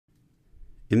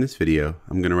In this video,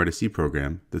 I'm going to write a C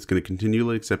program that's going to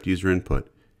continually accept user input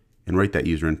and write that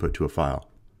user input to a file.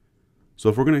 So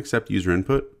if we're going to accept user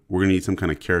input, we're going to need some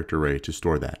kind of character array to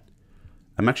store that.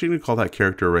 I'm actually going to call that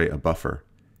character array a buffer,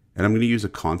 and I'm going to use a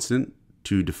constant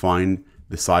to define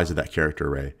the size of that character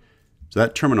array. So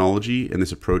that terminology and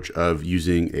this approach of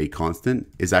using a constant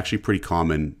is actually pretty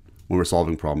common when we're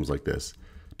solving problems like this,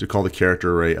 to call the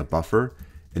character array a buffer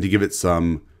and to give it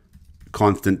some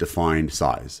constant defined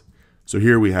size. So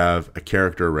here we have a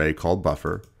character array called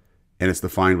buffer, and it's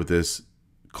defined with this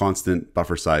constant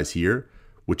buffer size here,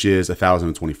 which is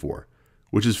 1024,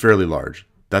 which is fairly large.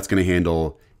 That's going to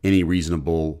handle any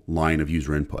reasonable line of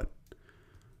user input.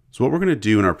 So what we're going to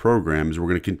do in our program is we're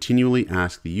going to continually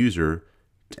ask the user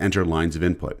to enter lines of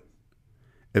input.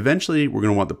 Eventually, we're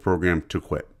going to want the program to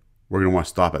quit. We're going to want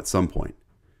to stop at some point.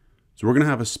 So we're going to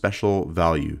have a special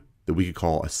value that we could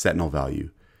call a sentinel value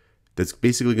that's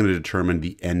basically going to determine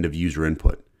the end of user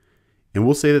input. And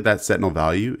we'll say that that sentinel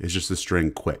value is just the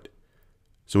string quit.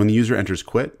 So when the user enters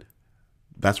quit,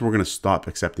 that's where we're going to stop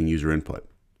accepting user input.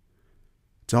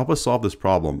 To help us solve this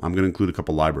problem, I'm going to include a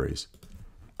couple libraries.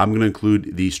 I'm going to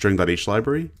include the string.h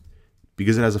library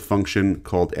because it has a function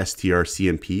called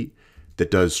strcmp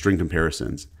that does string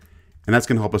comparisons. And that's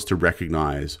going to help us to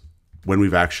recognize when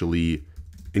we've actually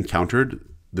encountered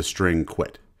the string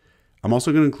quit. I'm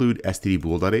also going to include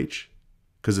stdbool.h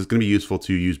because it's going to be useful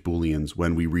to use booleans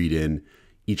when we read in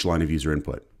each line of user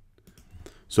input.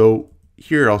 So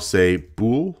here I'll say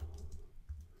bool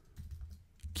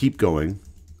keep going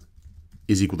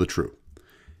is equal to true.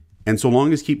 And so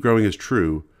long as keep growing is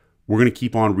true, we're going to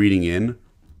keep on reading in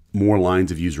more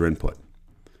lines of user input.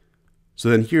 So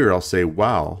then here I'll say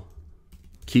while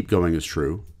keep going is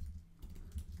true,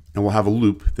 and we'll have a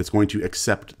loop that's going to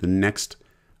accept the next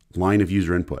line of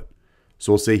user input.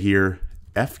 So we'll say here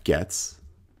fgets,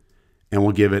 and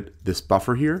we'll give it this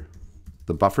buffer here,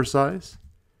 the buffer size,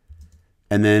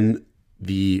 and then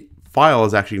the file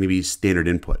is actually going to be standard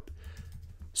input.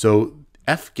 So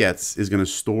fgets is going to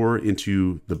store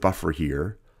into the buffer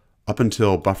here up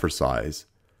until buffer size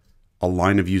a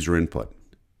line of user input.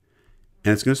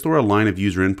 And it's going to store a line of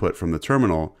user input from the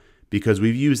terminal because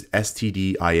we've used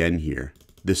stdin here,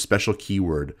 this special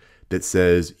keyword that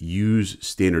says use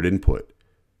standard input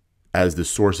as the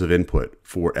source of input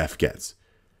for fgets.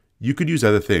 You could use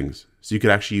other things. So you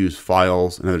could actually use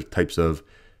files and other types of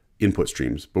input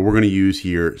streams, but we're going to use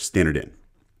here standard in.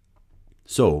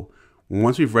 So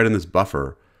once we've read in this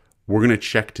buffer, we're going to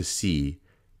check to see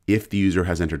if the user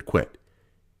has entered quit.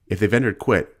 If they've entered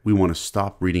quit, we want to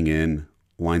stop reading in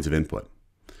lines of input.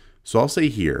 So I'll say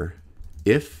here,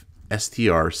 if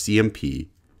strcmp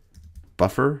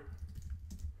buffer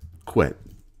quit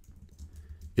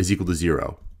is equal to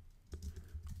 0,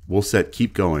 we'll set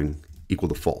keep going equal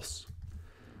to false.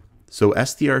 So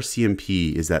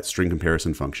strcmp is that string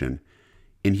comparison function.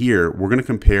 And here, we're going to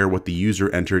compare what the user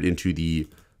entered into the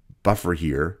buffer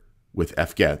here with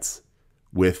fgets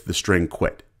with the string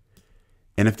quit.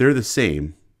 And if they're the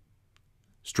same,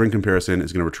 string comparison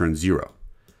is going to return 0.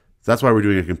 So that's why we're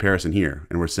doing a comparison here.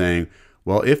 And we're saying,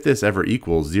 well, if this ever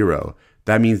equals 0,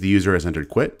 that means the user has entered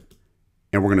quit,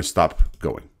 and we're going to stop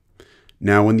going.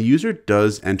 Now, when the user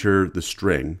does enter the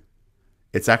string,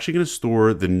 it's actually going to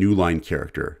store the new line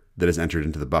character that is entered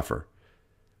into the buffer.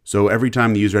 So every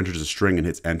time the user enters a string and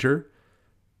hits enter,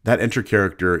 that enter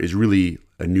character is really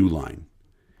a new line.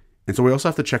 And so we also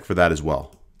have to check for that as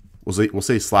well. We'll say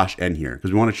 /n here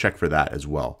because we want to check for that as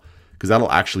well, because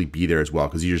that'll actually be there as well,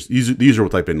 because the user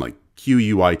will type in like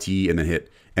QUIT and then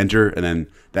hit enter, and then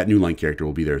that new line character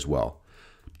will be there as well.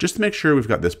 Just to make sure we've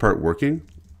got this part working,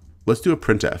 let's do a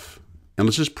printf, and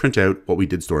let's just print out what we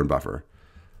did store in buffer.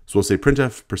 So we'll say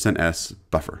printf %s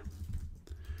buffer.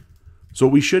 So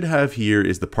what we should have here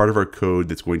is the part of our code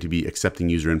that's going to be accepting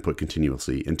user input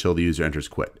continuously until the user enters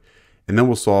quit. And then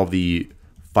we'll solve the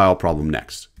file problem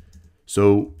next.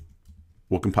 So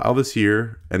we'll compile this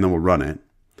here, and then we'll run it.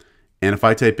 And if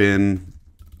I type in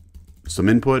some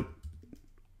input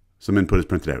is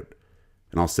printed out.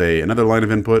 And I'll say another line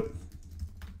of input,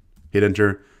 hit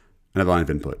enter, another line of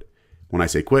input. When I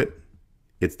say quit,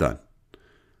 it's done.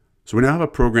 So we now have a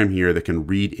program here that can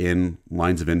read in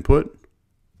lines of input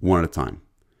one at a time.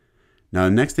 Now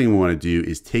the next thing we want to do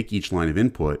is take each line of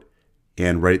input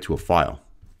and write it to a file.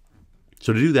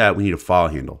 So to do that, we need a file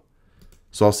handle.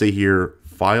 So I'll say here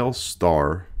file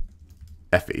star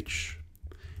fh,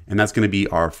 and that's going to be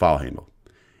our file handle.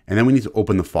 And then we need to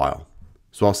open the file.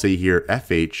 So I'll say here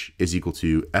fh is equal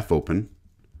to fopen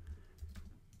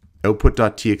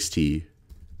output.txt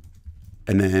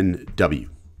and then w.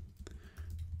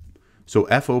 So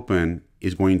fopen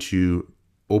is going to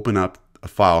open up a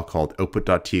file called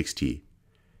output.txt,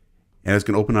 and it's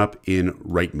going to open up in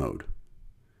write mode.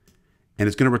 And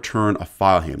it's going to return a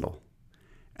file handle.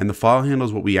 And the file handle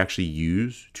is what we actually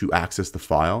use to access the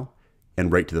file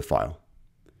and write to the file.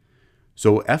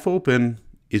 So fopen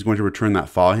is going to return that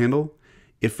file handle.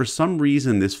 If for some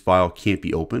reason this file can't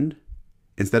be opened,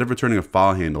 instead of returning a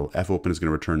file handle, fopen is going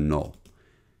to return null.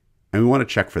 And we want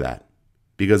to check for that,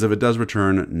 because if it does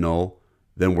return null,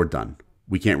 then we're done.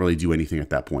 We can't really do anything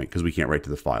at that point because we can't write to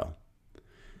the file.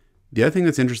 The other thing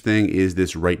that's interesting is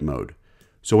this write mode.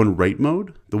 So in write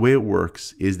mode, the way it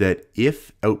works is that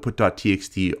if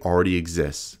output.txt already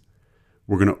exists,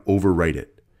 we're going to overwrite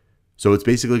it. So it's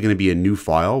basically going to be a new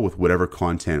file with whatever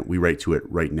content we write to it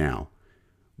right now.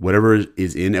 Whatever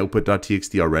is in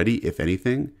output.txt already, if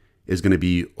anything, is going to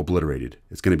be obliterated.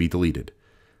 It's going to be deleted.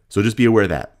 So just be aware of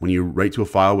that when you write to a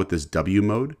file with this W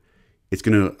mode, it's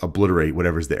going to obliterate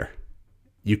whatever's there.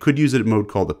 You could use a mode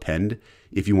called append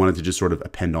if you wanted to just sort of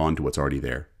append on to what's already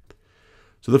there.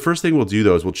 So the first thing we'll do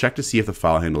though is we'll check to see if the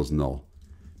file handle is null.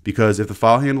 Because if the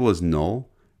file handle is null,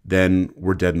 then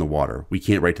we're dead in the water. We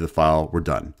can't write to the file, we're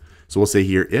done. So we'll say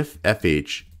here, if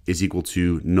fh is equal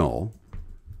to null,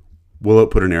 we'll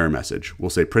output an error message. We'll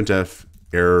say printf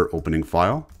error opening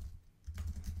file,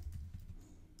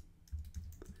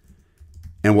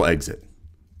 and we'll exit.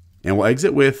 And we'll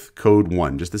exit with code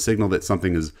 1, just to signal that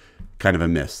something is kind of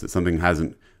amiss, that something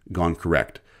hasn't gone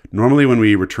correct. Normally when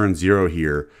we return 0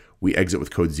 here, we exit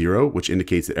with code 0, which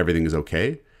indicates that everything is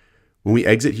okay. When we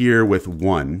exit here with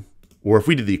 1, or if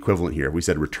we did the equivalent here, if we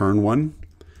said return 1,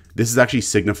 this is actually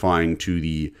signifying to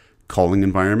the calling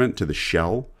environment, to the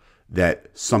shell, that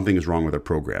something is wrong with our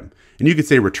program. And you could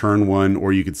say return 1,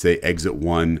 or you could say exit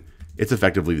 1. It's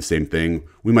effectively the same thing.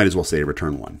 We might as well say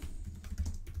return 1.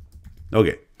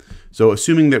 Okay, so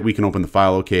assuming that we can open the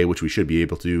file okay, which we should be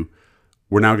able to,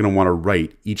 we're now going to want to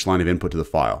write each line of input to the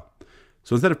file.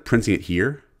 So instead of printing it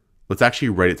here, let's actually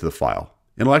write it to the file.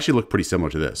 It'll actually look pretty similar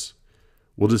to this.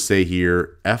 We'll just say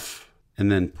here f and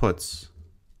then puts,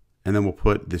 and then we'll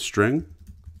put the string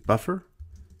buffer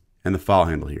and the file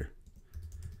handle here.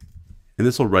 And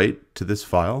this will write to this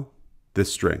file,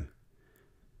 this string.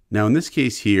 Now in this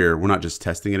case here, we're not just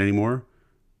testing it anymore.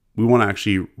 We want to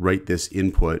actually write this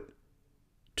input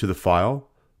to the file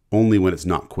only when it's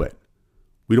not quit.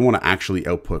 We don't want to actually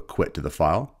output quit to the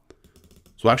file.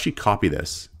 So we'll actually copy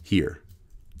this here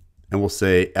and we'll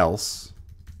say else,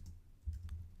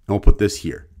 and we'll put this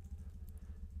here.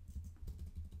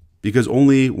 Because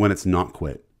only when it's not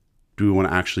quit do we want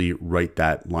to actually write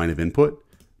that line of input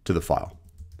to the file.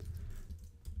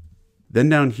 Then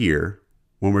down here,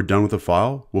 when we're done with the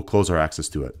file, we'll close our access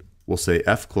to it. We'll say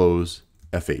fclose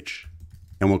fh,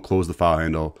 and we'll close the file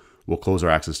handle. We'll close our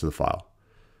access to the file.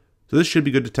 So this should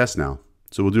be good to test now.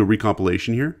 So we'll do a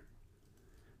recompilation here,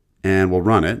 and we'll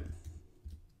run it,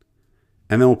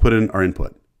 and then we'll put in our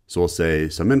input. So we'll say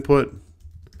some input,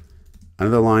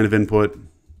 another line of input,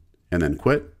 and then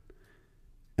quit.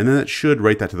 And then that should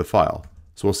write that to the file.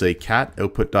 So we'll say cat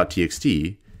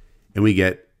output.txt, and we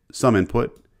get some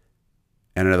input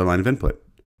and another line of input.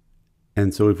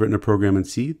 And so we've written a program in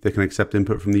C that can accept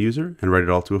input from the user and write it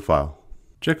all to a file.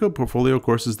 Check out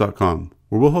portfoliocourses.com,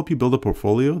 where we'll help you build a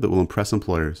portfolio that will impress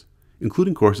employers,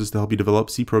 including courses to help you develop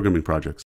C programming projects.